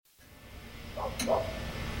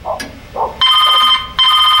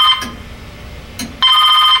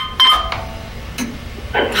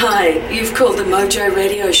Hi, you've called the Mojo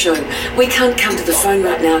radio show. We can't come to the phone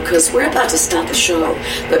right now because we're about to start the show.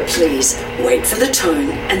 But please, wait for the tone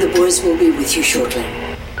and the boys will be with you shortly.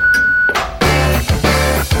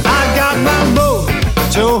 I got my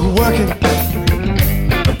mojo working,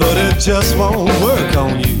 but it just won't work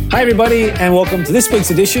on you. Hi everybody, and welcome to this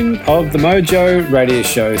week's edition of the Mojo radio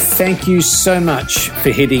show. Thank you so much for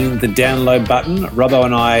hitting the download button. Robbo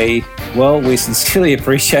and I, well, we sincerely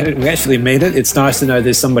appreciate it. We actually mean it. It's nice to know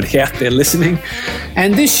there's somebody out there listening.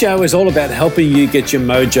 And this show is all about helping you get your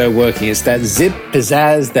mojo working. It's that zip,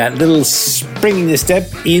 pizzazz, that little spring in your step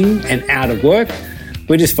in and out of work.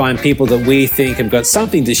 We just find people that we think have got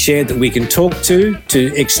something to share that we can talk to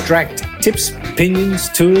extract tips, opinions,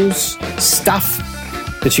 tools, stuff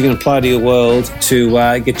that you can apply to your world to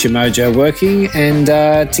get your mojo working. And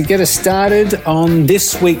to get us started on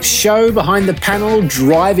this week's show, behind the panel,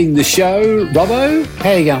 driving the show, Robbo,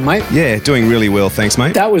 how you going, mate? Yeah, doing really well, thanks,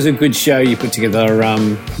 mate. That was a good show you put together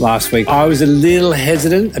last week. I was a little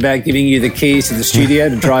hesitant about giving you the keys to the studio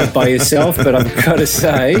to drive by yourself, but I've got to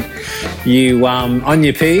say, you on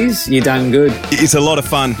your P's, you done good. It's a lot of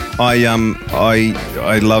fun.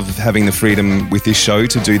 I love having the freedom with this show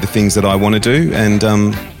to do the things that I want to do,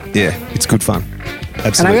 and yeah, it's good fun.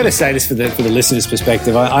 Absolutely. And I got to say this for the listener's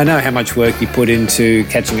perspective. I know how much work you put into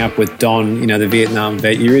catching up with Don, the Vietnam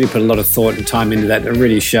vet. You really put a lot of thought and time into that. It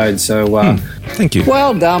really showed. So thank you.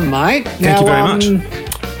 Well done, mate. Thank you very much.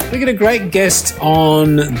 We got a great guest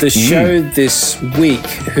on the show this week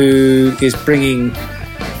who is bringing,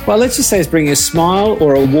 well, let's just say it's bringing a smile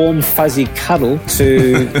or a warm, fuzzy cuddle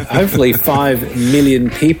to hopefully 5 million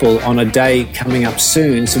people on a day coming up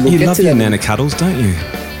soon. So we'll you get love to your that. nana cuddles, don't you?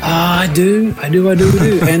 I do. And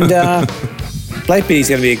Blake Beattie's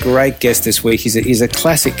going to be a great guest this week. He's a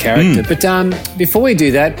classic character. But before we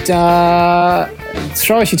do that,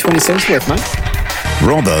 throw us your 20 cents worth, mate.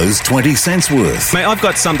 Robbo's 20 cents worth. Mate, I've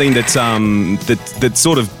got something that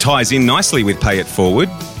sort of ties in nicely with Pay It Forward.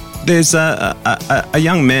 There's a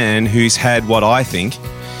young man who's had what I think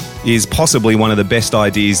is possibly one of the best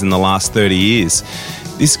ideas in the last 30 years.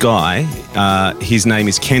 This guy, his name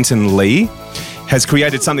is Kenton Lee, has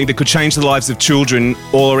created something that could change the lives of children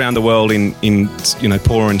all around the world in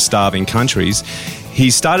poor and starving countries. He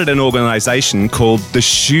started an organisation called The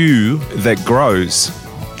Shoe That Grows.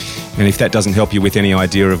 And if that doesn't help you with any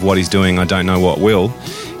idea of what he's doing, I don't know what will.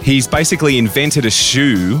 He's basically invented a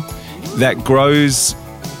shoe that grows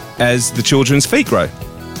as the children's feet grow.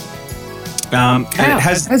 How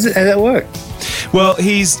does that work? Well,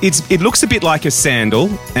 it looks a bit like a sandal,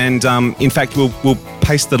 and in fact, we'll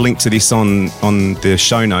paste the link to this on the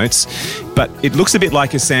show notes. But it looks a bit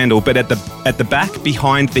like a sandal, but at the back,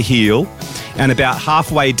 behind the heel, and about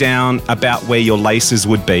halfway down, about where your laces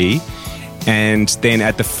would be, and then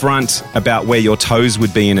at the front, about where your toes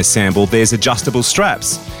would be in a sandal, there's adjustable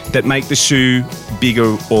straps that make the shoe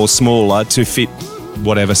bigger or smaller to fit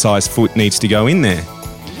whatever size foot needs to go in there.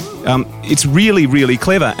 It's really, really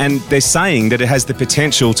clever, and they're saying that it has the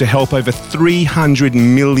potential to help over 300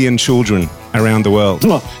 million children around the world.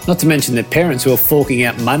 Well, not to mention their parents who are forking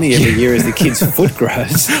out money every year as the kid's foot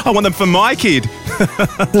grows. I want them for my kid.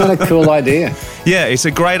 Not a cool idea. Yeah, it's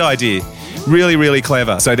a great idea. Really, really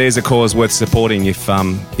clever. So there's a cause worth supporting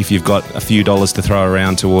if you've got a few dollars to throw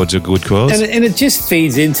around towards a good cause. And it just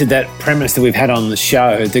feeds into that premise that we've had on the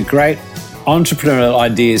show. The great entrepreneurial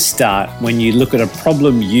ideas start when you look at a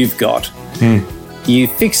problem you've got, you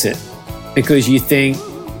fix it because you think,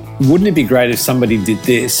 wouldn't it be great if somebody did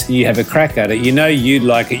this? You have a crack at it. You know you'd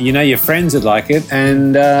like it. You know your friends would like it,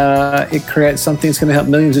 and it creates something that's going to help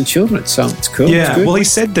millions of children. So it's cool. Yeah, well, he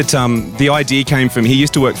said that the idea came from, he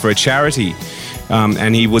used to work for a charity,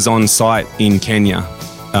 and he was on site in Kenya,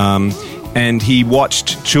 and he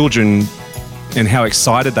watched children and how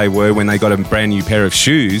excited they were when they got a brand new pair of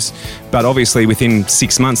shoes. But obviously within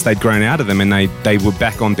 6 months they'd grown out of them and they were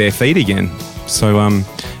back on bare feet again. So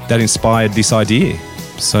that inspired this idea.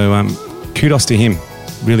 So kudos to him.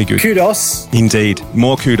 Really good. Kudos. Indeed.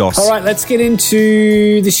 More kudos. All right, let's get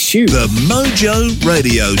into the shoe. The Mojo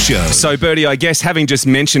Radio Show. So, Bertie, I guess having just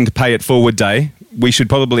mentioned Pay It Forward Day, we should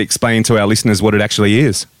probably explain to our listeners what it actually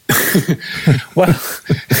is. Well,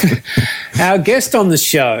 our guest on the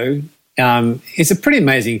show is a pretty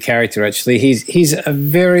amazing character, actually. He's a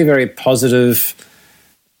very, very positive,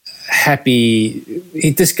 happy...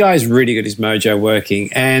 This guy's really got his mojo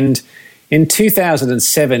working. And in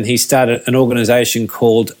 2007, he started an organisation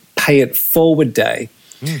called Pay It Forward Day.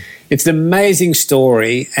 It's an amazing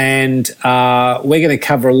story, and we're going to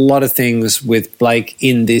cover a lot of things with Blake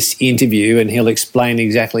in this interview, and he'll explain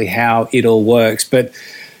exactly how it all works. But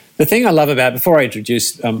the thing I love about, before I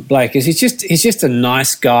introduce Blake, is he's just a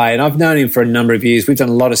nice guy, and I've known him for a number of years. We've done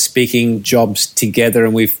a lot of speaking jobs together,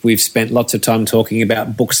 and we've spent lots of time talking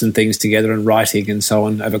about books and things together and writing and so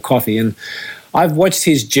on over coffee. And I've watched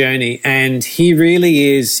his journey, and he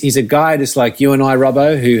really is. He's a guy just like you and I,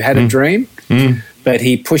 Robbo, who had a dream, but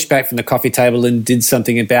he pushed back from the coffee table and did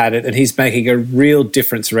something about it, and he's making a real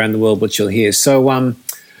difference around the world, which you'll hear. So,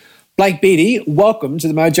 Blake Beattie, welcome to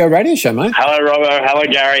the Mojo Radio Show, mate. Hello, Robbo. Hello,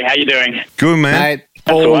 Gary. How you doing? Good, man. Mate,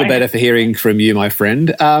 all the better for hearing from you, my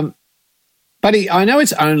friend. Buddy, I know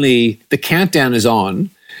it's only, the countdown is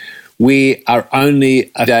on. We are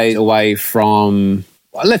only a day away from,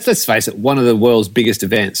 well, let's face it, one of the world's biggest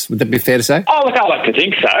events. Would that be fair to say? Oh, look, I like to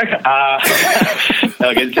think so.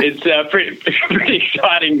 Look, it's pretty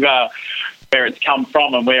exciting where it's come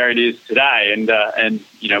from and where it is today, and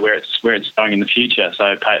you know where it's going in the future.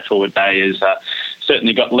 So Pay It Forward Day is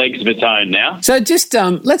certainly got legs of its own now. So just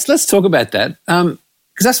let's talk about that, because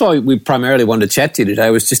that's why we primarily wanted to chat to you today,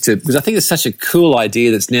 was just because I think it's such a cool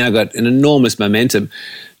idea that's now got an enormous momentum.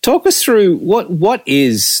 Talk us through what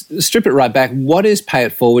is, strip it right back, what is Pay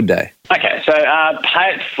It Forward Day? Okay, so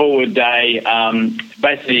Pay It Forward Day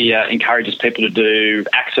basically encourages people to do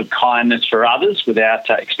acts of kindness for others without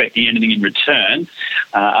expecting anything in return.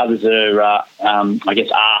 Others are, I guess,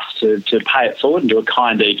 asked to pay it forward and do a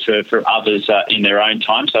kind deed for others in their own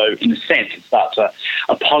time. So in a sense, it starts a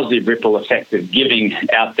positive ripple effect of giving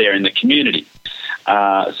out there in the community.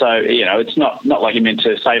 So, you know, it's not like you're meant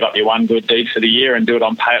to save up your one good deed for the year and do it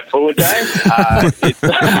on Pay It Forward Day.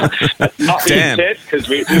 It's not being said, because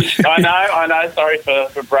I know, sorry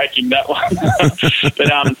for breaking that one.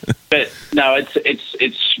 but no,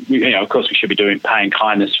 it's you know, of course we should be paying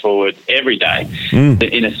kindness forward every day.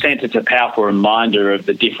 But in a sense, it's a powerful reminder of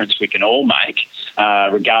the difference we can all make,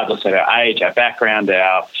 regardless of our age, our background,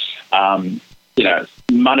 our you know,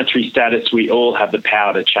 monetary status. We all have the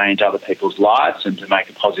power to change other people's lives and to make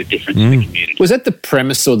a positive difference in the community. Was that the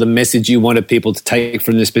premise or the message you wanted people to take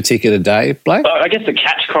from this particular day, Blake? I guess the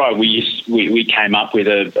catch cry we came up with,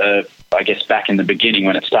 I guess back in the beginning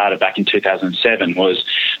when it started back in 2007, was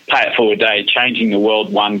Pay It Forward Day, changing the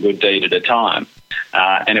world one good deed at a time.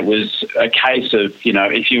 And it was a case of, you know,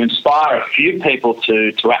 if you inspire a few people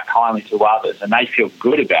to act kindly to others and they feel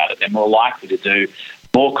good about it, they're more likely to do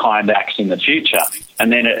more kind acts in the future.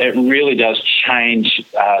 And then it really does change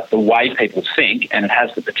the way people think, and it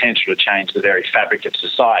has the potential to change the very fabric of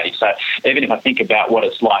society. So even if I think about what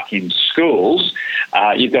it's like in schools,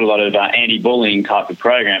 you've got a lot of anti-bullying type of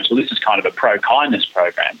programs. Well, this is kind of a pro-kindness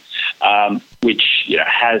program, which, you know,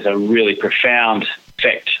 has a really profound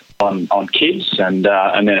effect on kids, and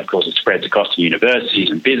then, of course, it spreads across to universities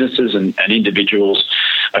and businesses and individuals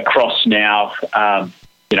across now,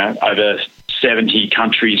 you know, over 70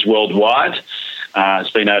 countries worldwide.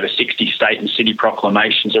 It's been over 60 state and city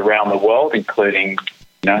proclamations around the world, including,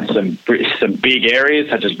 you know, some big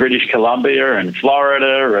areas such as British Columbia and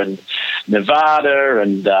Florida and Nevada,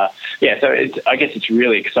 and so I guess it's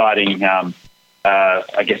really exciting.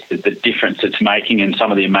 I guess the difference it's making and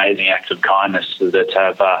some of the amazing acts of kindness that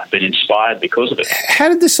have been inspired because of it. How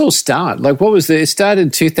did this all start? Like, what was it started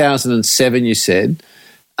in 2007, you said?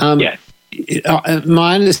 Yeah.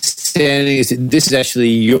 My understanding is that this is actually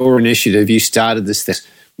your initiative. You started this thing.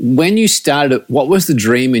 When you started it, what was the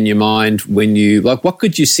dream in your mind when you, like, what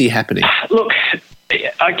could you see happening? Look,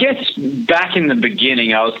 I guess back in the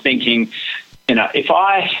beginning, I was thinking, you know, if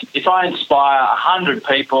I inspire 100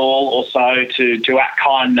 people or so to act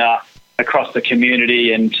kind across the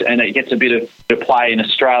community, and it gets a bit of play in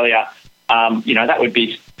Australia, you know, that would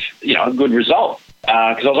be, you know, a good result.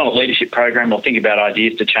 Because I was on a leadership program, or thinking about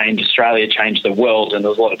ideas to change Australia, change the world, and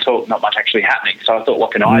there was a lot of talk, not much actually happening. So I thought,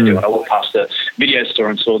 what can I do? And I walked past the video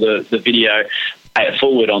store and saw the video Pay It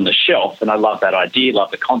Forward on the shelf, and I love that idea,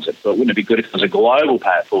 love the concept, but wouldn't it be good if it was a global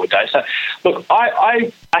Pay It Forward Day? So, look,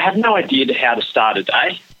 I had no idea how to start a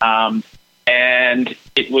day, and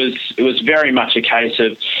it was very much a case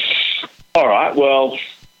of, all right, well,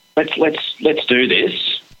 let's do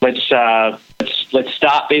this. Let's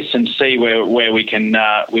start this and see where we can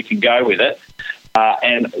go with it.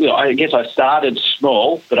 And you know, I guess I started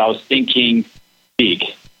small, but I was thinking big.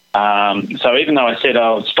 So even though I said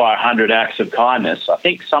I'll inspire 100 acts of kindness, I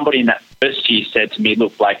think somebody in that first year said to me,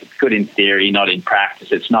 "Look, Blake, it's good in theory, not in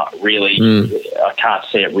practice. It's not really. I can't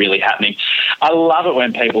see it really happening." I love it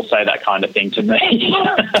when people say that kind of thing to me.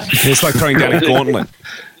 It's like throwing down a gauntlet.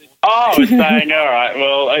 It's saying, all right,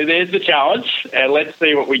 well, there's the challenge, and let's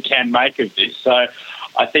see what we can make of this. So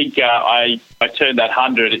I think I turned that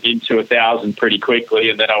 100 into 1,000 pretty quickly,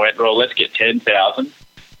 and then I went, well, let's get 10,000.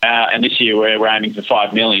 And this year we're aiming for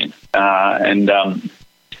 5 million.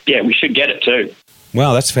 We should get it too.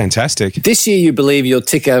 Wow, that's fantastic. This year you believe you'll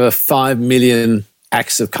tick over 5 million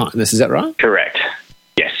acts of kindness, is that right? Correct.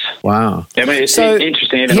 Yes. Wow. I mean, it's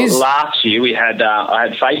interesting. Last year we had I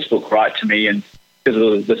had Facebook write to me, and because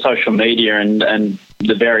of the social media and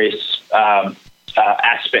the various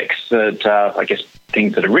aspects that I guess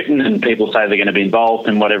things that are written and people say they're going to be involved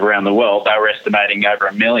in whatever around the world, they were estimating over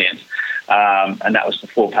 1 million. And that was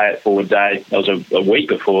before Pay It Forward Day. That was a week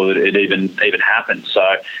before it even happened. So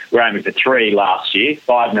we're aiming for 3 last year,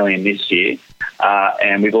 5 million this year.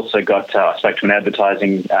 And we've also got, I spoke to an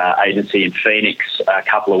advertising agency in Phoenix a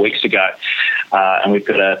couple of weeks ago, and we've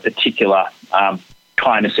got a particular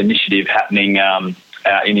kindness initiative happening in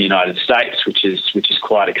the United States, which is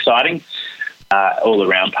quite exciting, all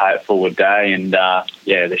around Pay It Forward Day. And,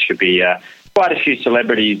 there should be quite a few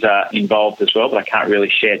celebrities involved as well, but I can't really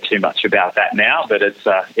share too much about that now. But it's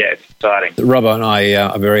exciting. Robbo and I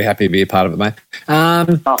are very happy to be a part of it, mate.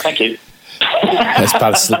 Thank you. That's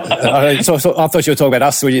part of. I thought you were talking about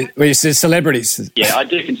us when you said celebrities. Yeah, I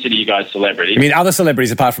do consider you guys celebrities. I mean, other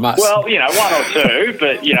celebrities apart from us. Well, 1 or 2,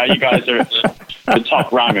 but you guys are the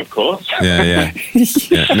top rung, of course. Yeah.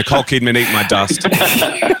 Nicole Kidman eat my dust.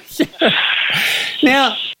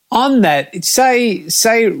 Now, on that, say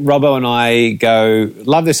Robbo and I go,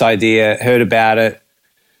 love this idea, heard about it,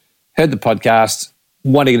 heard the podcast,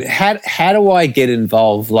 how do I get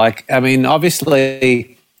involved? Like, I mean,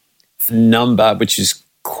 obviously, the number, which is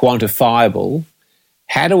quantifiable,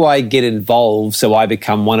 how do I get involved so I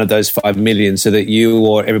become one of those 5 million so that you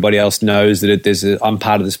or everybody else knows that I'm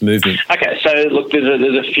part of this movement? Okay, so look,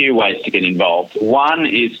 there's a few ways to get involved. One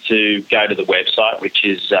is to go to the website, which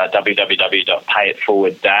is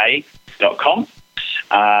www.payitforwardday.com,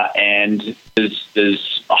 and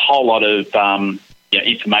there's a whole lot of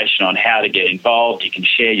information on how to get involved. You can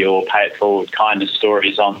share your Pay It Forward kindness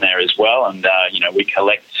stories on there as well, and we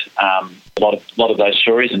collect a lot of those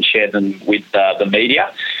stories and share them with the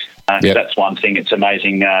media. That's one thing. It's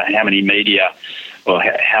amazing how many media, or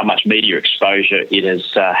how much media exposure it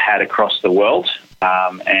has had across the world,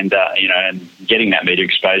 and getting that media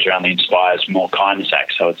exposure only inspires more kindness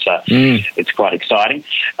acts. So it's quite exciting.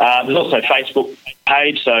 There's also a Facebook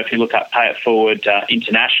page. So if you look up Pay It Forward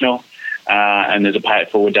International. And there's a Pay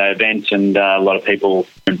It Forward Day event, and a lot of people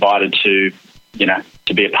are invited to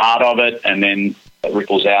be a part of it, and then it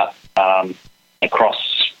ripples out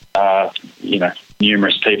across,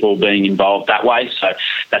 numerous people being involved that way. So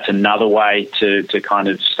that's another way to kind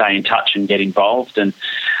of stay in touch and get involved. And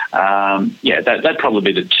that'd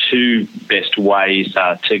probably be the 2 best ways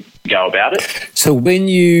to go about it. So when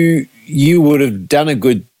you would have done a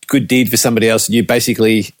good deed for somebody else, and you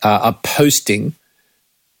basically are posting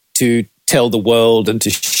to tell the world and to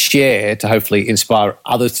share, to hopefully inspire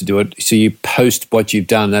others to do it. So you post what you've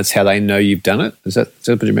done. That's how they know you've done it. Is that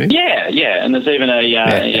what you mean? Yeah. And there's even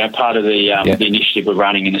a part of the initiative we're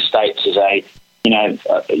running in the States is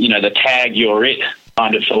the tag you're it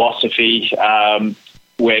kind of philosophy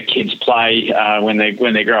where kids play when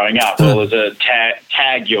they're growing up. Well, there's a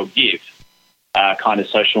tag your give kind of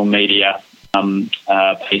social media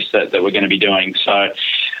piece that we're going to be doing. So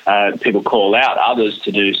people call out others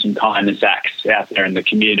to do some kindness acts out there in the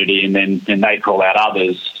community, and then they call out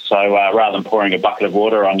others. So rather than pouring a bucket of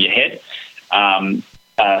water on your head,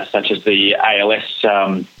 such as the ALS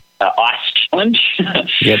ice challenge,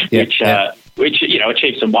 which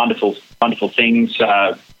achieved some wonderful things.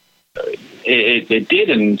 It did,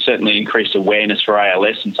 and certainly increased awareness for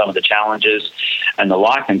ALS and some of the challenges and the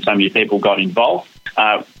like, and so many people got involved.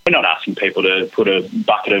 We're not asking people to put a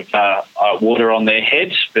bucket of water on their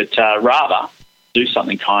heads, but rather do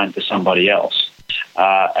something kind for somebody else,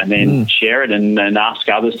 and then share it and ask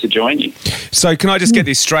others to join you. So can I just get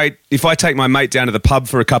this straight? If I take my mate down to the pub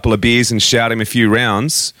for a couple of beers and shout him a few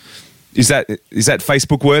rounds, is that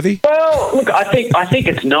Facebook worthy? Well, look, I think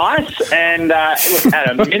it's nice, and look,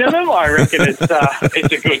 at a minimum, I reckon it's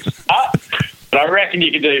a good start. But I reckon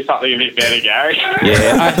you could do something a bit better, Gary.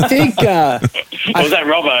 Yeah, I think... was that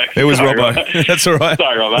Robbo? It was Robbo. That's all right.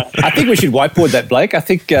 Sorry, Robbo. I think we should whiteboard that, Blake. I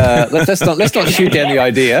think let's not shoot down the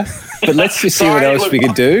idea, but let's just see what else we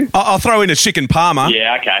can do. I'll throw in a chicken parma.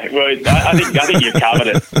 Yeah, okay. Well, I think you've covered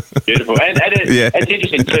it. Beautiful. And it's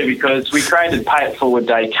interesting too, because we created Pay It Forward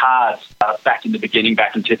Day cards back in the beginning,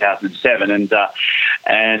 back in 2007, and a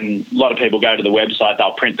lot of people go to the website,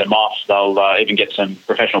 they'll print them off, they'll even get some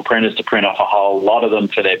professional printers to print off a whole lot of them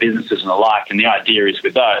for their businesses and the like. And the idea is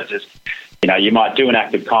with those is, you might do an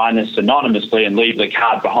act of kindness anonymously and leave the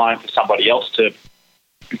card behind for somebody else to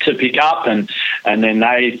to pick up, and then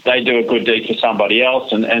they do a good deed for somebody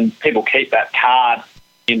else, and people keep that card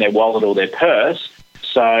in their wallet or their purse,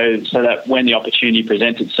 so that when the opportunity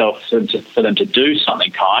presents itself for them to do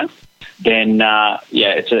something kind, then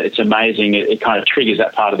it's amazing. It kind of triggers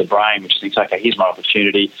that part of the brain which thinks, okay, here's my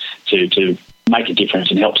opportunity to make a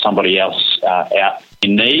difference and help somebody else out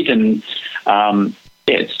in need, and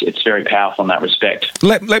it's very powerful in that respect.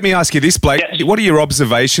 Let me ask you this, Blake. Yes. What are your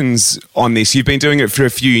observations on this? You've been doing it for a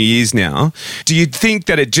few years now. Do you think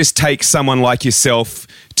that it just takes someone like yourself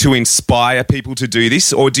to inspire people to do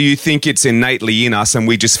this, or do you think it's innately in us and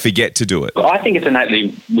we just forget to do it? I think it's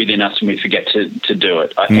innately within us and we forget to do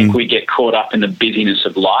it. I think we get caught up in the busyness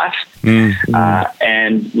of life,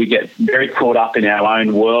 and we get very caught up in our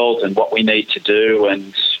own world and what we need to do,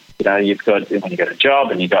 and when you've got a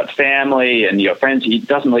job and you've got family and you've got friends, it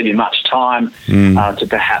doesn't leave you much time to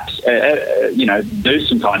perhaps, do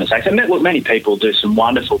some kindness acts. And many people do some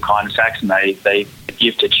wonderful kindness acts, and they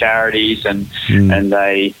give to charities and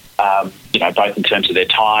they, both in terms of their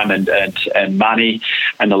time and money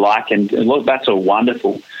and the like. And look, that's all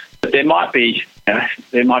wonderful. But there might be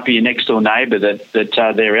a next door neighbour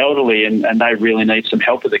that they're elderly and they really need some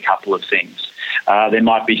help with a couple of things. There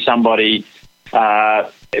might be somebody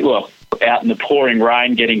out in the pouring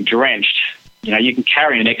rain getting drenched. You can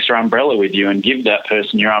carry an extra umbrella with you and give that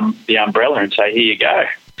person the umbrella and say, here you go.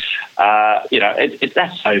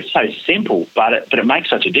 That's so simple, but it makes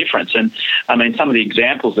such a difference. And I mean, some of the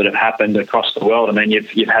examples that have happened across the world. I mean,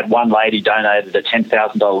 you've had one lady donated a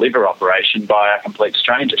 $10,000 liver operation by a complete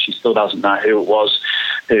stranger. She still doesn't know who it was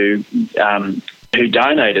who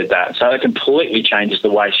donated that. So it completely changes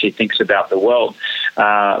the way she thinks about the world.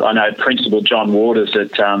 I know Principal John Waters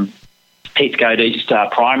at Heathcote East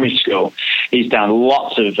Primary School. He's done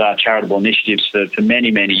lots of charitable initiatives for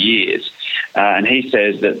many, many years. And he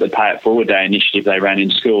says that the Pay It Forward Day initiative they ran in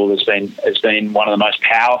school has been one of the most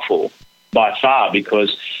powerful by far,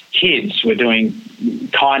 because kids were doing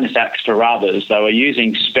kindness acts for others. They were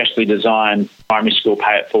using specially designed primary school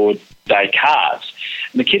Pay It Forward Day cards.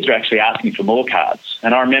 And the kids were actually asking for more cards.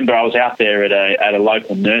 And I remember I was out there at a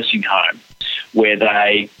local nursing home where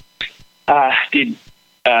they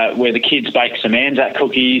where the kids baked some Anzac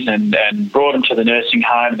cookies and brought them to the nursing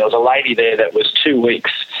home. There was a lady there that was 2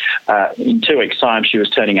 weeks. In 2 weeks' time, she was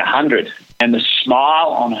turning 100. And the smile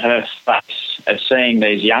on her face of seeing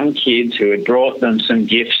these young kids who had brought them some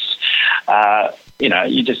gifts, you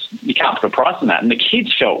can't put a price on that. And the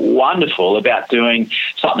kids felt wonderful about doing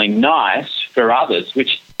something nice for others,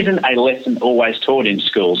 which isn't a lesson always taught in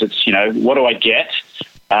schools. It's, what do I get?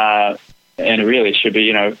 And really it should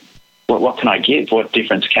be, what can I give? What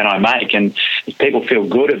difference can I make? And if people feel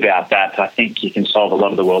good about that, I think you can solve a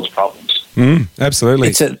lot of the world's problems.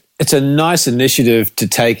 Absolutely. It's a nice initiative to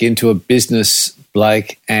take into a business,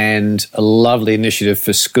 Blake, and a lovely initiative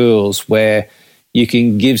for schools where you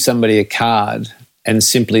can give somebody a card and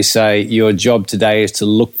simply say, your job today is to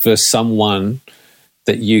look for someone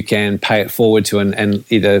that you can pay it forward to and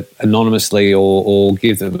either anonymously or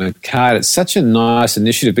give them a card. It's such a nice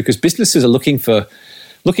initiative because businesses are looking for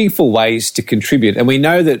ways to contribute. And we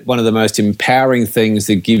know that one of the most empowering things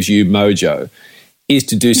that gives you mojo is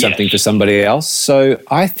to do something for somebody else. So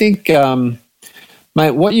I think,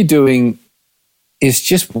 mate, what you're doing is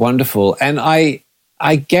just wonderful. And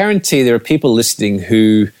I guarantee there are people listening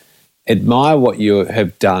who admire what you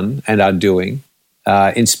have done and are doing,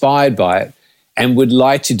 inspired by it, and would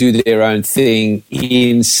like to do their own thing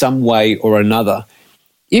in some way or another.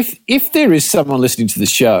 If there is someone listening to the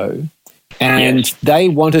show and they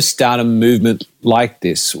want to start a movement like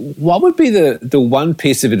this, what would be the one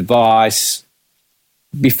piece of advice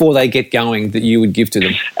before they get going that you would give to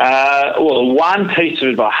them? One piece of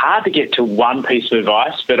advice, hard to get to one piece of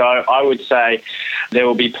advice, but I would say there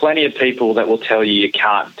will be plenty of people that will tell you you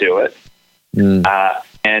can't do it,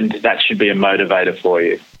 and that should be a motivator for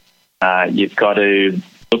you. You've got to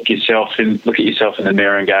look at yourself in the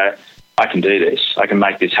mirror and go, I can do this. I can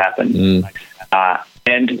make this happen.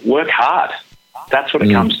 And work hard. That's what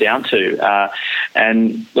it comes down to.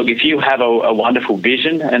 And look, if you have a wonderful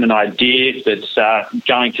vision and an idea that's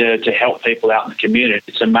going to help people out in the community,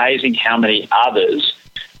 it's amazing how many others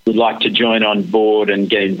would like to join on board and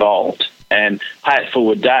get involved. And Pay It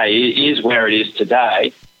Forward Day is where it is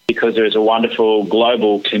today because there is a wonderful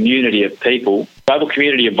global community of people, global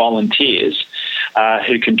community of volunteers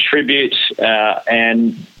who contribute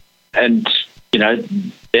and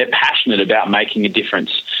they're passionate about making a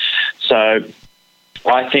difference. So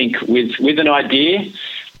I think with an idea,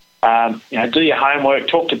 do your homework,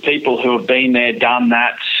 talk to people who have been there, done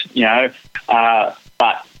that,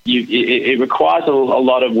 but it requires a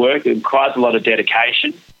lot of work. It requires a lot of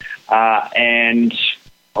dedication. And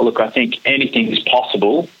look, I think anything is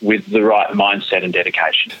possible with the right mindset and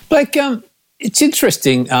dedication. Blake, it's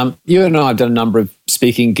interesting. You and I have done a number of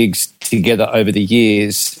speaking gigs together over the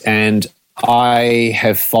years, and I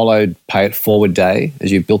have followed Pay It Forward Day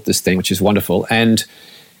as you built this thing, which is wonderful. And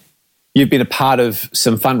you've been a part of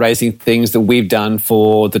some fundraising things that we've done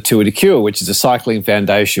for the Tour de Cure, which is a cycling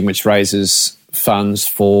foundation which raises funds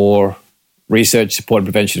for research, support and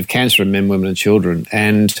prevention of cancer in men, women and children.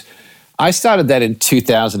 And I started that in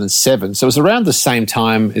 2007. So it was around the same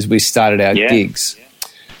time as we started our gigs.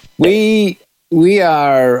 We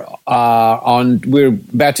are we're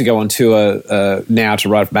about to go on tour now to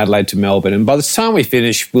ride from Adelaide to Melbourne. And by the time we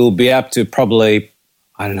finish, we'll be up to probably,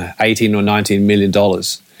 I don't know, $18 or $19 million.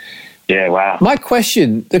 Yeah, wow. The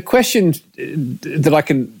question that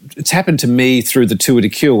it's happened to me through the Tour de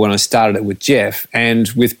Cure when I started it with Jeff and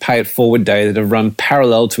with Pay It Forward Day that have run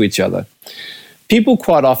parallel to each other. People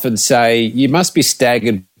quite often say you must be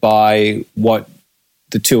staggered by what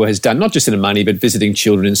the tour has done, not just in the money, but visiting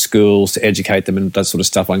children in schools to educate them and that sort of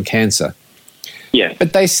stuff on cancer. Yeah.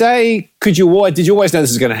 But they say, did you always know this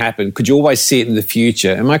was going to happen? Could you always see it in the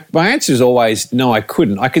future? And my answer is always, no, I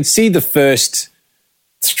couldn't. I could see the first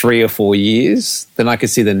 3 or 4 years, then I could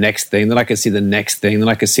see the next thing, then I could see the next thing, then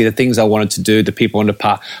I could see the things I wanted to do, the people I wanted to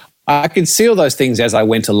part. I could see all those things as I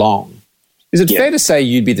went along. Is it fair to say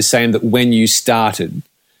you'd be the same, that when you started,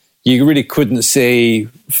 you really couldn't see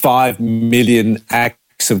 5 million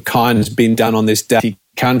acts of kindness being done on this day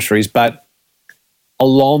countries, but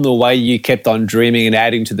along the way you kept on dreaming and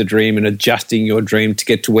adding to the dream and adjusting your dream to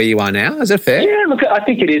get to where you are now? Is that fair? Yeah, look, I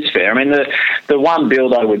think it is fair. I mean, the one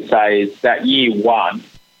build I would say is that year one,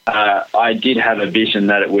 I did have a vision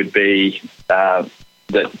that it would be that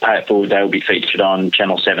Pay It Forward Day will be featured on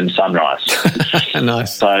Channel 7 Sunrise.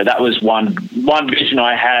 Nice. So that was one vision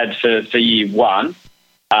I had for year one,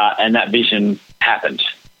 and that vision happened.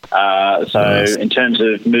 Nice. In terms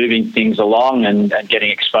of moving things along and getting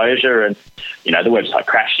exposure, and the website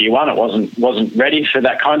crashed year one. It wasn't ready for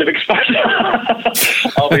that kind of exposure.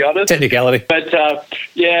 I'll be honest. Technicality. But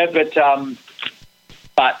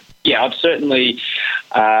I've certainly,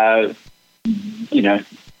 as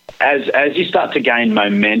you start to gain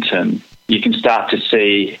momentum, you can start to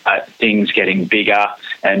see things getting bigger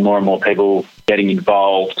and more people getting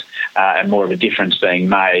involved and more of a difference being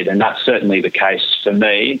made. And that's certainly the case for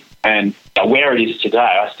me. And where it is today,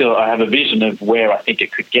 I have a vision of where I think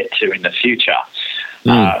it could get to in the future,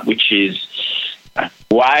 which is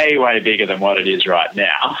way, way bigger than what it is right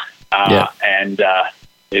now. And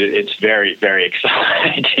it's very, very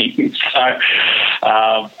exciting. So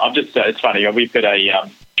it's funny. We've got a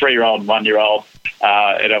 3-year-old and 1-year-old.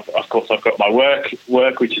 And of course, I've got my work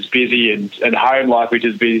which is busy, and home life, which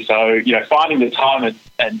is busy. So, finding the time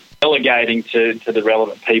and delegating to the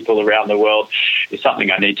relevant people around the world is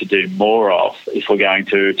something I need to do more of if we're going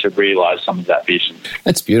to realise some of that vision.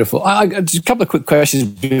 That's beautiful. Just a couple of quick questions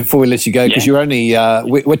before we let you go, because you're only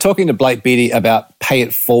we're talking to Blake Beattie about Pay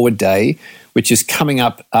It Forward Day, which is coming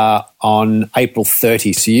up on April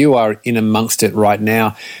 30. So you are in amongst it right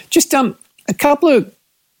now. Just a couple of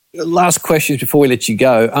last questions before we let you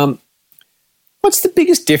go. What's the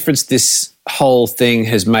biggest difference this whole thing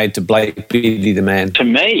has made to Blake Beattie, the man? To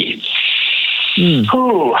me?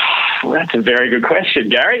 That's a very good question,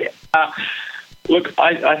 Gary. Look,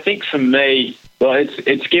 I think for me,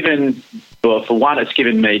 it's given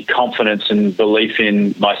me confidence and belief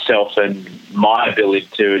in myself and my ability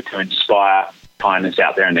to inspire kindness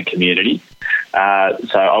out there in the community.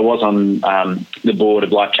 So I was on the board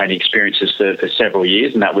of Life Changing Experiences for several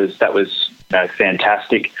years, and that was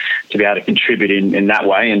fantastic to be able to contribute in that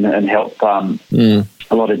way and help a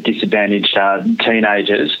lot of disadvantaged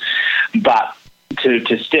teenagers. But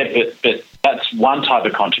to step it, but that's one type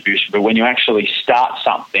of contribution. But when you actually start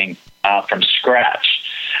something from scratch,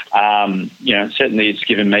 certainly it's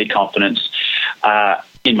given me confidence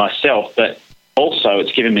in myself, but also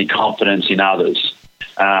it's given me confidence in others.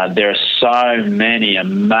 There are so many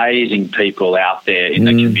amazing people out there in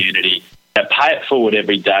the community that pay it forward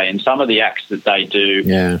every day, and some of the acts that they do,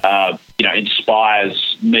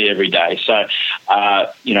 inspires me every day. So,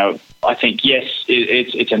 I think yes,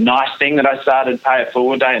 it's a nice thing that I started Pay It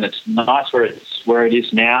Forward Day, and it's nice where it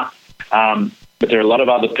is now. But there are a lot of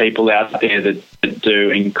other people out there that do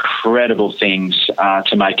incredible things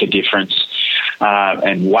to make a difference,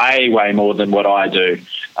 and way, way more than what I do.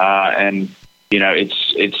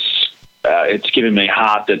 It's given me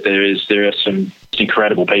heart that there are some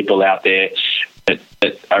incredible people out there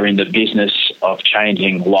that are in the business of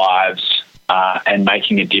changing lives and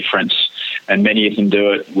making a difference. and many of them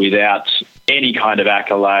do it without any kind of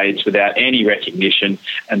accolades, without any recognition,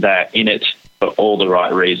 and they're in it for all the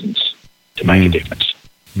right reasons to make a difference.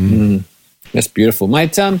 That's beautiful,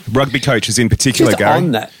 mate. Rugby coaches in particular, just Gary.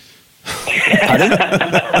 on that. Pardon?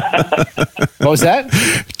 What was that?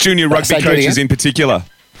 Junior rugby coaches in particular.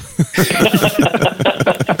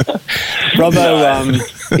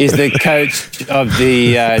 Robbo is the coach of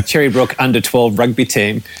the Cherrybrook under-12 rugby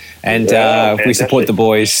team, and we support the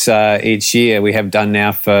boys each year. We have done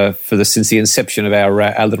now since the inception of our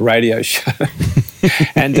little radio show.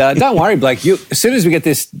 And don't worry, Blake. As soon as we get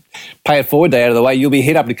this Pay It Forward Day out of the way, you'll be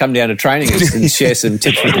hit up to come down to training and share some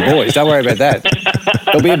tips with the boys. Don't worry about that.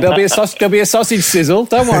 There'll be a sausage sizzle.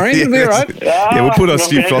 Don't worry, it'll be all right. Yeah, we'll put a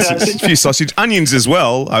few sausage, onions as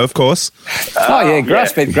well, of course. Oh yeah,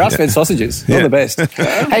 grass-fed sausages. All the best.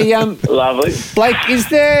 Hey, lovely, Blake. Is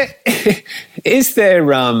there?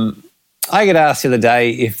 I got asked the other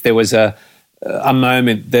day if there was a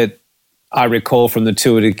moment that I recall from the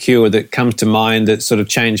Tour de Cure that comes to mind that sort of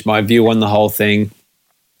changed my view on the whole thing.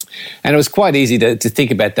 And it was quite easy to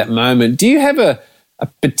think about that moment. Do you have a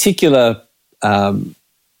particular,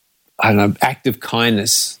 act of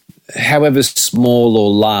kindness, however small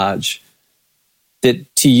or large,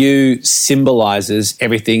 that to you symbolises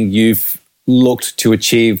everything you've looked to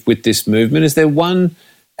achieve with this movement? Is there one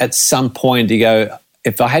at some point you go,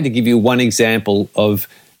 if I had to give you one example of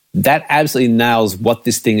that absolutely nails what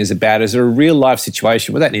this thing is about, is there a real life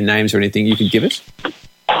situation without any names or anything you could give us?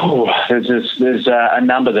 Oh, there's a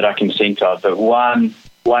number that I can think of, but one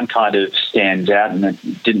kind of stands out, and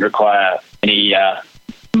it didn't require any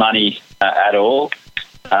money at all.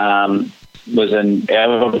 Was an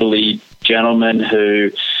elderly gentleman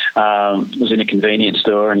who was in a convenience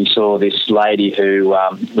store, and he saw this lady who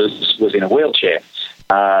was in a wheelchair,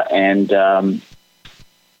 and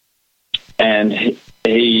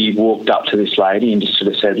he walked up to this lady and just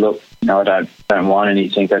sort of said, "Look, I don't want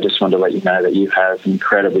anything. I just want to let you know that you have an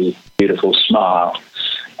incredibly beautiful smile,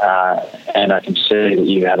 and I can see that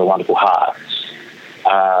you have a wonderful heart."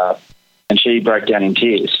 And she broke down in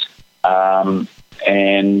tears, and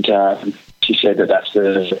she said that that's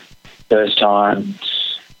the first time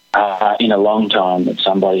in a long time that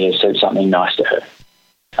somebody has said something nice to her.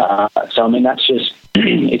 So I mean, that's just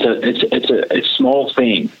it's a small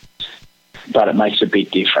thing, but it makes a big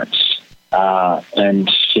difference. And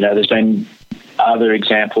there's been other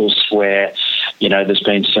examples where there's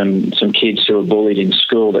been some kids who were bullied in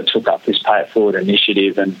school that took up this Pay It Forward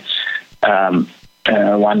initiative, and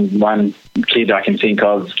one kid I can think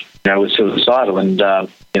of was suicidal, and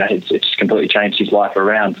it's completely changed his life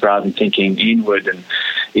around. Rather than thinking inward, and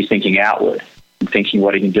he's thinking outward and thinking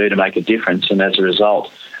what he can do to make a difference. And as a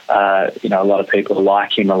result, a lot of people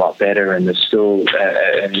like him a lot better in the school,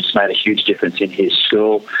 and it's made a huge difference in his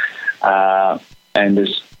school. And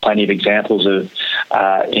there's plenty of examples of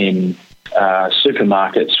in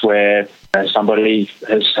supermarkets where somebody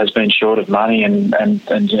has been short of money and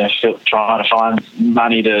trying to find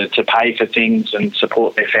money to pay for things and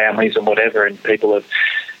support their families and whatever, and people have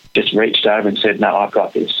just reached over and said, "No, I've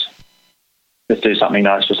got this. Let's do something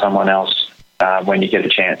nice for someone else when you get a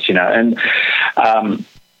chance,"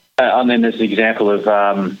 And then there's the example of,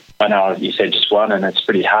 I know you said just one, and it's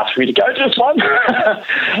pretty hard for me to go just one.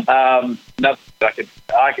 No,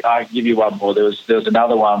 I give you one more. There was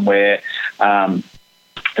another one where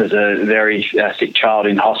there's a very sick child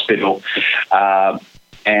in hospital, and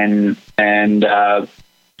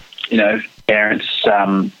parents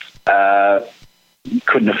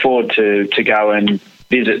couldn't afford to go and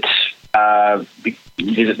visit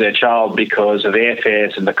their child because of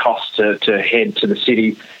airfares and the cost to head to the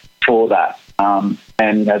city for that.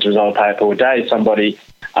 And as a result of Pay It Forward Day, somebody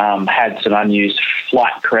had some unused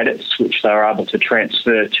flight credits which they were able to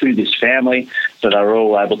transfer to this family, so they were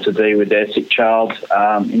all able to be with their sick child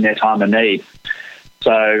in their time of need.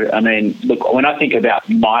 So, I mean, look, when I think about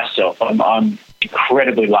myself, I'm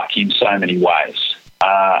incredibly lucky in so many ways.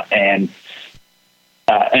 And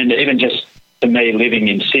even just to me, living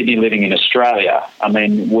in Sydney, living in Australia, I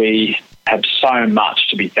mean, we have so much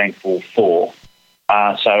to be thankful for.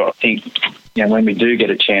 So I think, when we do get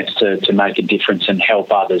a chance to make a difference and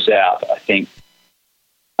help others out, I think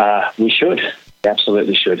we should. We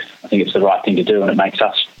absolutely should. I think it's the right thing to do, and it makes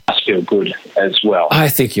us feel good as well. I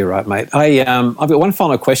think you're right, mate. I've got one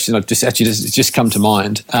final question. I've just come to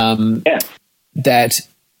mind. That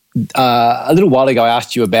a little while ago I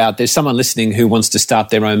asked you about. There's someone listening who wants to start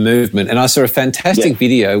their own movement, and I saw a fantastic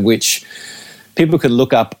video which people could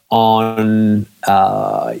look up on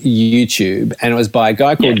YouTube, and it was by a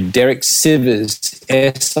guy called Derek Sivers,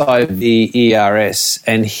 Sivers,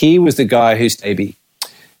 and he was the guy who's baby.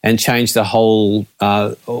 and changed the whole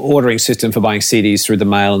ordering system for buying CDs through the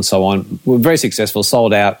mail and so on. We're very successful,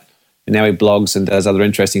 sold out, and now he blogs and does other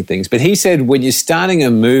interesting things. But he said when you're starting a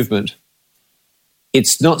movement,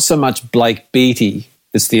 it's not so much Blake Beattie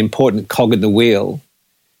that's the important cog in the wheel.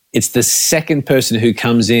 It's the second person who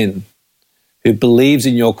comes in, who believes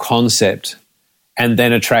in your concept, and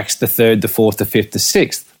then attracts the third, the fourth, the fifth, the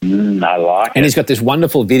sixth. I like it. And he's got this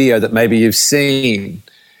wonderful video that maybe you've seen,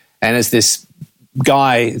 and it's this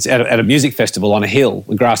guy it's at a music festival on a hill,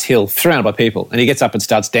 a grass hill, surrounded by people, and he gets up and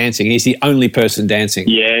starts dancing. He's the only person dancing.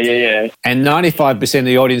 Yeah. And 95% of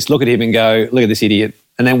the audience look at him and go, look at this idiot.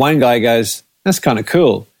 And then one guy goes, that's kind of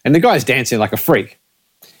cool. And the guy's dancing like a freak.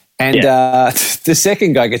 And the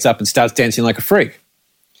second guy gets up and starts dancing like a freak.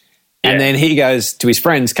 And then he goes to his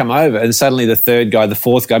friends, come over, and suddenly the third guy, the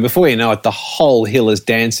fourth guy, before you know it, the whole hill is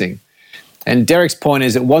dancing. And Derek's point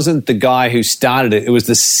is it wasn't the guy who started it, it was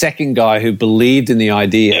the second guy who believed in the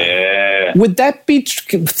idea. Yeah. Would that be,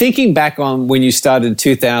 thinking back on when you started in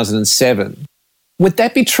 2007, would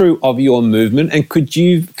that be true of your movement? And could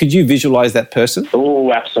you visualize that person?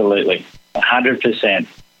 Oh, absolutely. 100%.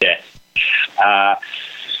 Yes.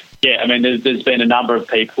 I mean, there's been a number of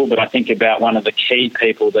people, but I think about one of the key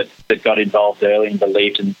people that got involved early and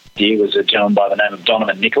believed in the idea was a gentleman by the name of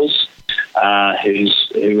Donovan Nichols, who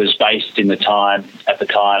was based at the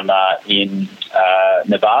time in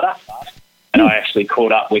Nevada. And I actually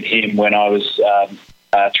caught up with him when I was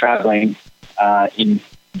traveling in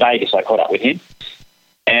Vegas. I caught up with him.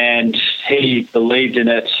 And he believed in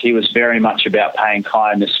it. He was very much about paying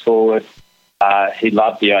kindness forward. He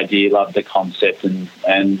loved the idea, loved the concept, and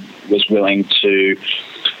was willing to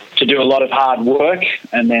do a lot of hard work.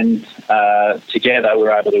 And then together we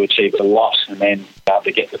were able to achieve a lot, and then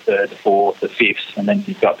to get the third, the fourth, the fifth. And then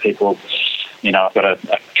you've got people, I've got a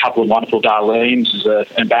couple of wonderful Darlenes as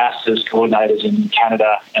ambassadors, coordinators in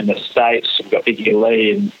Canada and the States. We've got Vicky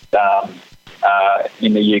Lee in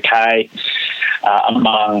the UK,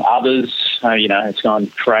 among others. It's gone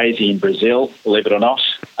crazy in Brazil, believe it or not.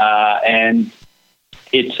 And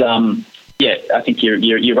it's, I think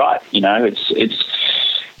you're right.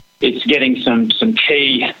 It's getting some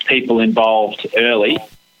key people involved early.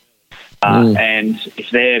 And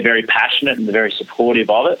if they're very passionate and they're very supportive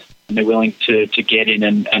of it and they're willing to get in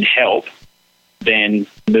and help, then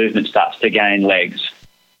the movement starts to gain legs.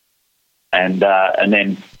 And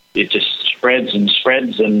then it just spreads and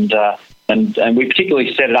we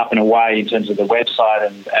particularly set it up in a way in terms of the website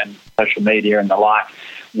and social media and the like,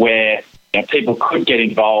 where people could get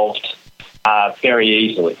involved very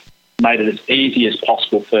easily. Made it as easy as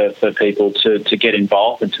possible for people to get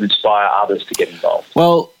involved and to inspire others to get involved.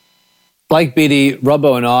 Well, Blake Beattie,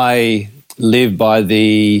 Robbo and I live by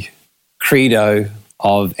the credo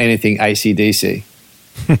of anything AC/DC.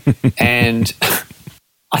 And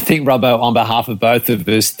I think, Robbo, on behalf of both of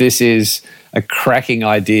us, this is a cracking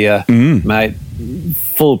idea, mate.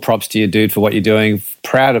 Full props to you, dude, for what you're doing.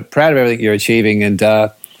 Proud of everything you're achieving. And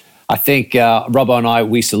I think, Robbo and I,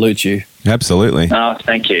 we salute you. Absolutely. Oh,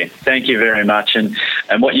 thank you. Thank you very much. And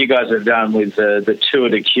what you guys have done with the Tour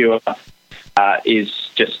de Cure is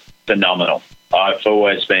just phenomenal. I've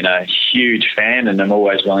always been a huge fan, and I'm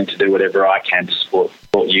always willing to do whatever I can to support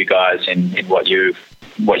you guys in what you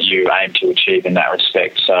aim to achieve in that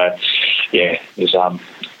respect. So, there's a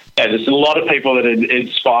lot of people that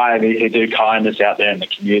inspire me who do kindness out there in the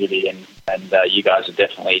community, and you guys are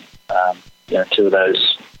definitely two of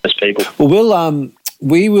those people. Well,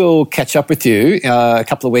 we will catch up with you a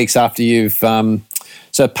couple of weeks after you've.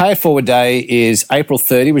 So Pay It Forward Day is April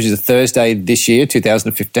 30, which is a Thursday this year,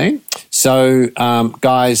 2015. So,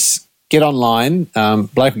 guys, get online.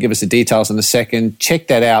 Blake will give us the details in a second. Check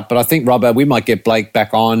that out. But I think, Robbo, we might get Blake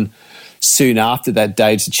back on soon after that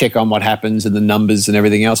date to check on what happens and the numbers and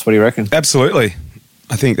everything else. What do you reckon? Absolutely.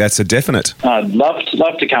 I think that's a definite. I'd love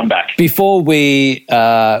to come back. Before we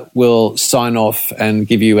will sign off and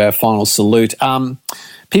give you our final salute,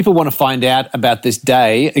 people want to find out about this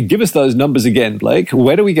day. Give us those numbers again, Blake.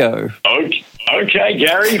 Where do we go? Okay,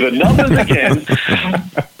 Gary, the numbers again.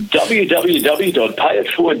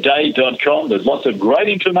 www.payitforwardday.com. There's lots of great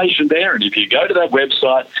information there, and if you go to that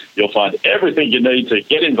website, you'll find everything you need to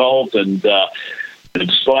get involved and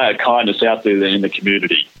inspire kindness out there in the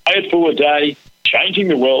community. Pay It Forward Day, changing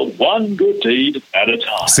the world one good deed at a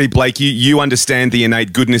time. See, Blake, you understand the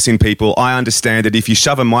innate goodness in people. I understand that if you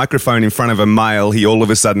shove a microphone in front of a male, he all of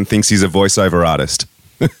a sudden thinks he's a voiceover artist.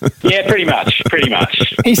 Yeah, pretty much.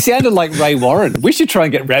 He sounded like Ray Warren. We should try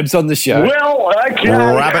and get Rabs on the show. Well, okay.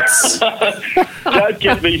 Rabbits. Don't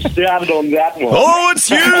get me started on that one. Oh, it's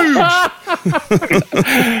huge.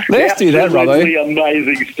 Let's do that, Robbo. Absolutely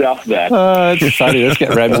amazing stuff, that. It's funny. Let's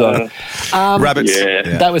get Rabs on. Rabbits.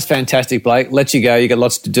 Yeah. That was fantastic, Blake. Let you go. You got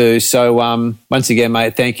lots to do. So once again,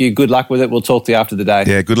 mate, thank you. Good luck with it. We'll talk to you after the day.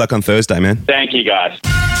 Yeah, good luck on Thursday, man. Thank you, guys.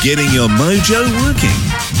 Getting your mojo working.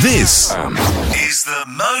 This is the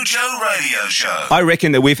Mojo Radio Show. I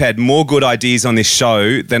reckon that we've had more good ideas on this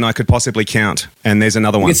show than I could possibly count. And there's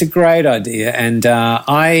another one. It's a great idea. And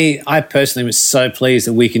I personally was so pleased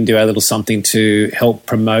that we can do a little something to help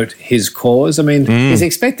promote his cause. I mean, he's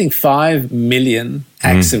expecting 5 million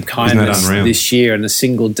acts of kindness this year in a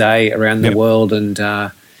single day around the world. And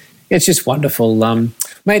it's just wonderful.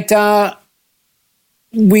 Mate,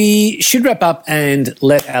 we should wrap up and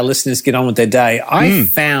let our listeners get on with their day. I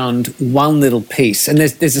found one little piece, and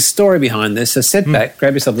there's a story behind this. So sit back,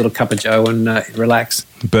 grab yourself a little cup of joe and relax.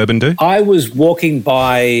 Bourbon do? I was walking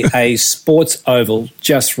by a sports oval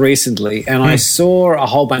just recently, and I saw a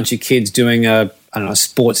whole bunch of kids doing a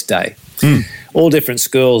sports day. All different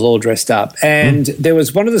schools, all dressed up. And there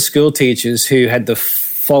was one of the school teachers who had the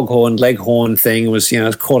foghorn, leghorn thing, was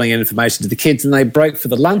calling in information to the kids, and they broke for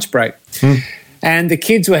the lunch break. And the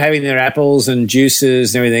kids were having their apples and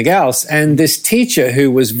juices and everything else. And this teacher, who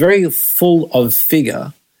was very full of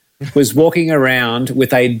figure, was walking around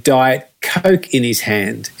with a Diet Coke in his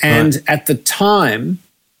hand. And at the time,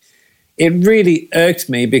 it really irked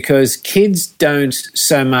me because kids don't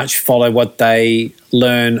so much follow what they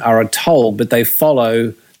learn or are told, but they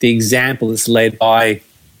follow the example that's led by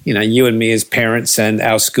you and me as parents and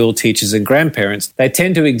our school teachers and grandparents. They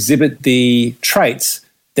tend to exhibit the traits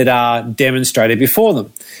that are demonstrated before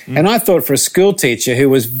them. And I thought for a school teacher who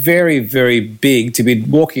was very, very big to be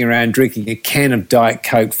walking around drinking a can of Diet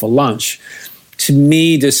Coke for lunch, to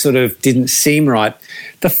me just sort of didn't seem right.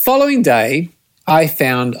 The following day, I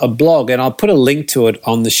found a blog, and I'll put a link to it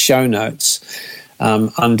on the show notes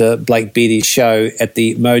under Blake Beattie's show at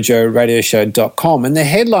the mojoradioshow.com. And the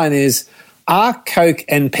headline is, "Are Coke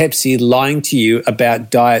and Pepsi lying to you about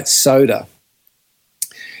diet soda?"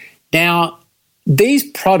 Now, these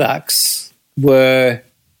products were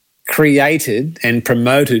created and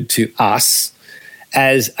promoted to us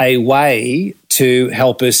as a way to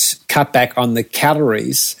help us cut back on the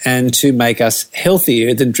calories and to make us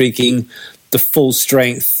healthier than drinking the full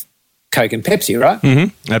strength Coke and Pepsi,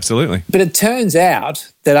 right? Absolutely. But it turns out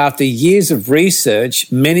that after years of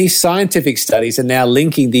research, many scientific studies are now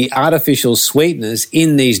linking the artificial sweeteners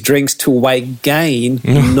in these drinks to weight gain,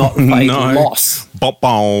 not weight loss.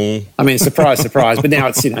 Bop-bong. I mean, surprise, surprise. But now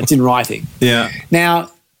it's it's in writing. Yeah.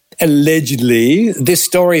 Now, allegedly, this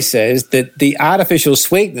story says that the artificial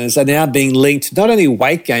sweeteners are now being linked not only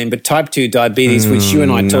weight gain but type 2 diabetes, which you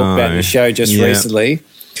and I talked about in the show just recently.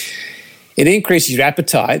 It increases your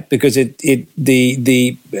appetite because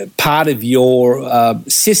the part of your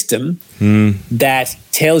system that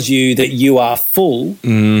tells you that you are full,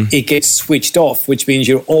 it gets switched off, which means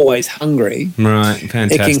you're always hungry. Right,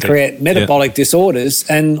 fantastic. It can create metabolic disorders,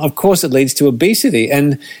 and of course it leads to obesity.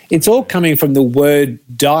 And it's all coming from the word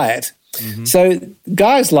diet. So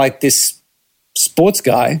guys like this sports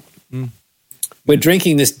guy were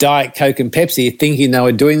drinking this Diet Coke and Pepsi thinking they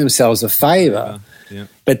were doing themselves a favour.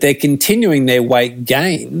 But they're continuing their weight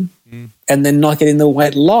gain and they're not getting the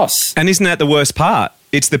weight loss. And isn't that the worst part?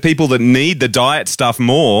 It's the people that need the diet stuff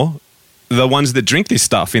more, the ones that drink this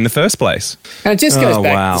stuff in the first place. And it just goes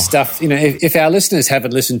back to the stuff, if our listeners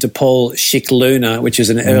haven't listened to Paul Schick-Luna, which is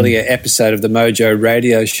an earlier episode of the Mojo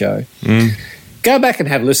Radio Show, go back and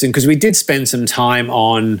have a listen, because we did spend some time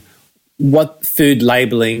on what food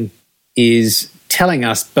labelling is telling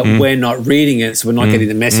us, but we're not reading it, so we're not getting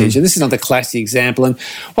the message. And this is another classic example. And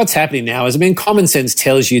what's happening now is, common sense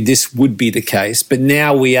tells you this would be the case, but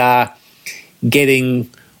now we are getting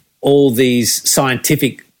all these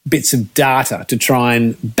scientific bits of data to try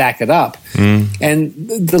and back it up. And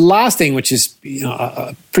the last thing, which is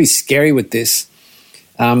pretty scary with this,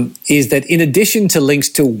 is that in addition to links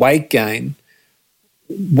to weight gain,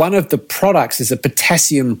 one of the products is a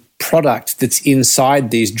potassium product that's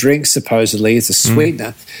inside these drinks, supposedly, it's a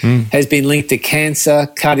sweetener, has been linked to cancer,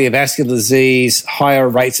 cardiovascular disease, higher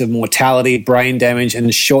rates of mortality, brain damage,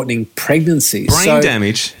 and shortening pregnancies. Brain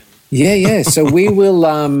damage? Yeah. So we will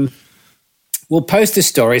we'll post this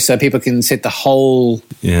story so people can set the whole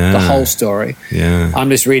story. Yeah. I'm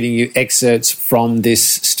just reading you excerpts from this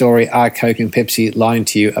story, Are Coke and Pepsi Lying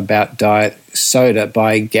to You About Diet Soda,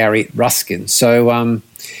 by Gary Ruskin. So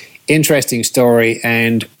interesting story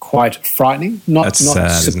and quite frightening. Not sad,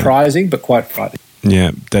 surprising, but quite frightening.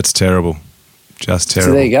 Yeah, that's terrible. Just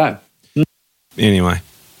terrible. So there you go. Anyway,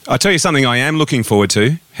 I'll tell you something I am looking forward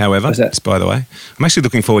to, however, What's that? just by the way. I'm actually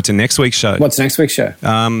looking forward to next week's show. What's next week's show?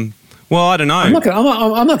 Well, I don't know. I'm not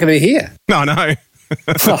going to be here. No.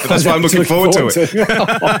 That's why I'm looking forward to it.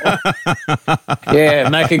 Yeah,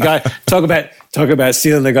 make a guy talk about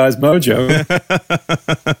stealing the guy's mojo.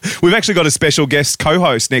 We've actually got a special guest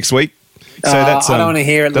co-host next week. So that's I don't want to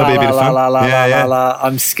hear it. That'll be a bit of fun. La.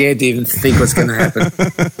 I'm scared to even think what's going to happen.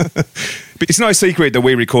 But it's no secret that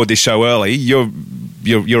we record this show early.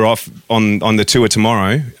 You're off on the tour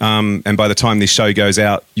tomorrow, and by the time this show goes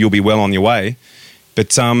out, you'll be well on your way.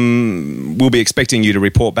 But we'll be expecting you to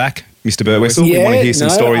report back, Mr. Burtwhistle. We want to hear some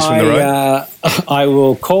stories from the road. I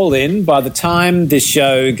will call in by the time this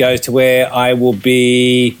show goes to air. I will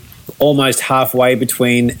be almost halfway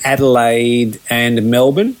between Adelaide and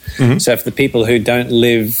Melbourne. Mm-hmm. So for the people who don't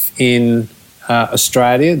live in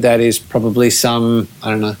Australia, that is probably some,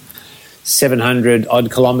 700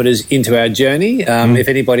 odd kilometres into our journey. If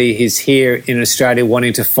anybody is here in Australia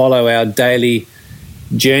wanting to follow our daily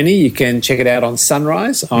journey, you can check it out on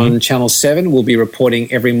Sunrise on Channel 7. We'll be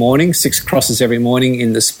reporting every morning, 6 crosses every morning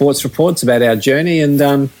in the sports reports about our journey.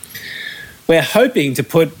 And we're hoping to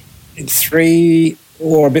put $3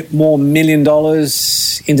 or a bit more $1 million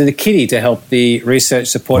into the kitty to help the research,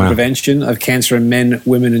 support, and prevention of cancer in men,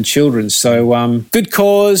 women and children. So good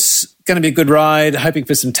cause. Going to be a good ride, hoping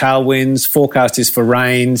for some tailwinds. Forecast is for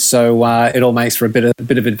rain, so it all makes for a bit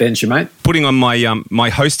of adventure, mate. Putting on my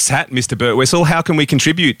host's hat, Mr. Burtwhistle, how can we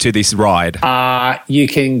contribute to this ride? You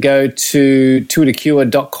can go to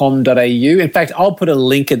tourtocure.com.au. In fact, I'll put a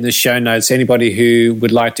link in the show notes. Anybody who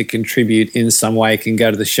would like to contribute in some way can go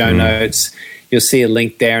to the show notes. You'll see a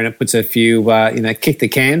link there, and it puts a few, kick the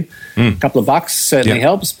can. A couple of bucks certainly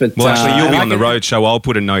helps. But actually, you'll be on the road, so I'll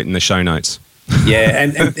put a note in the show notes.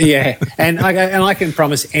 And I can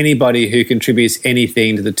promise anybody who contributes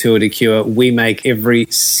anything to the Tour de Cure, we make every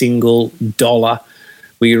single dollar.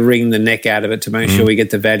 We wring the neck out of it to make sure we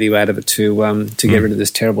get the value out of it to get rid of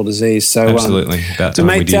this terrible disease. So absolutely,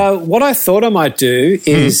 mate, what I thought I might do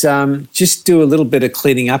is just do a little bit of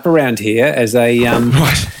cleaning up around here as a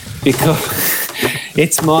because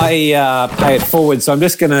it's my pay it forward. So I'm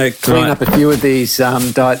just going to clean up a few of these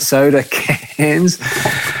diet soda cans.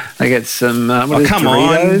 I get some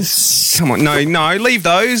Doritos. Come on. No, leave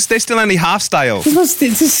those. They're still only half stale. This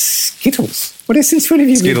is Skittles. What is this? What have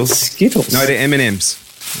you Skittles? No, they're M&Ms.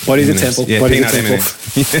 What is a Temple? Yeah, what peanut is a Temple?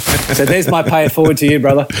 M&Ms. So there's my pay it forward to you,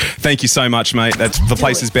 brother. Thank you so much, mate. The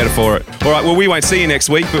place is better for it. All right, well, we won't see you next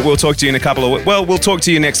week, but we'll talk to you in a couple of weeks. Well, we'll talk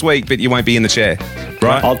to you next week, but you won't be in the chair,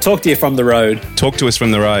 right? I'll talk to you from the road. Talk to us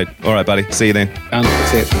from the road. All right, buddy. See you then.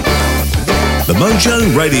 That's it. The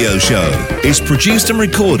Mojo Radio Show is produced and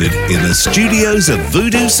recorded in the studios of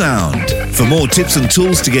Voodoo Sound. For more tips and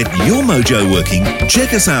tools to get your mojo working,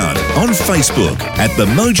 check us out on Facebook at The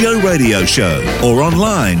Mojo Radio Show or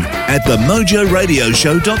online at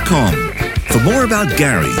themojoradioshow.com. For more about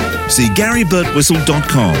Gary, see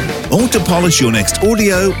GaryBurtwhistle.com, or to polish your next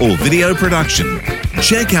audio or video production,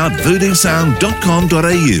 check out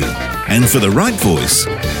voodoosound.com.au. And for the right voice,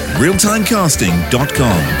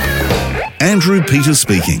 realtimecasting.com. Andrew Peters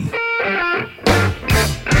speaking.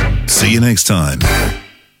 See you next time.